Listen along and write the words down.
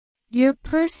Your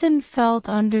person felt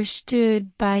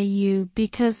understood by you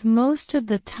because most of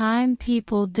the time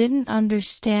people didn't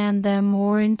understand them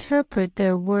or interpret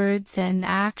their words and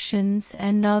actions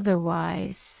and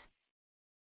otherwise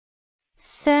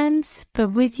sense, but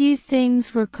with you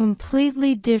things were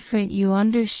completely different. You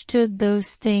understood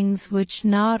those things which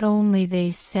not only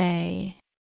they say,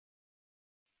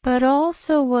 but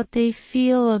also what they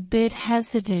feel a bit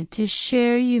hesitant to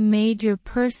share. You made your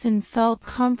person felt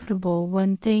comfortable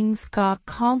when things got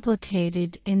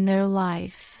complicated in their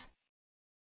life.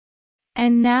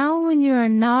 And now when you are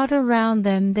not around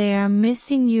them, they are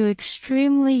missing you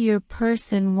extremely. Your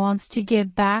person wants to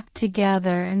get back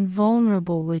together and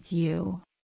vulnerable with you.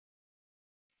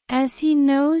 As he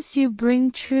knows you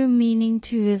bring true meaning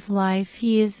to his life,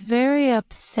 he is very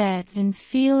upset and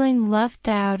feeling left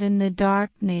out in the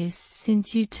darkness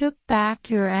since you took back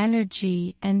your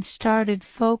energy and started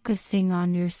focusing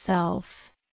on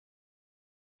yourself.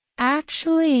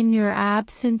 Actually, in your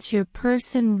absence, your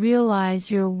person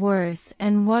realized your worth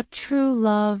and what true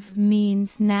love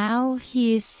means. Now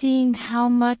he is seeing how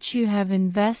much you have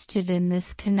invested in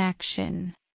this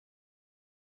connection.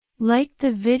 Like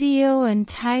the video and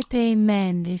type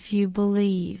amen if you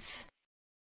believe.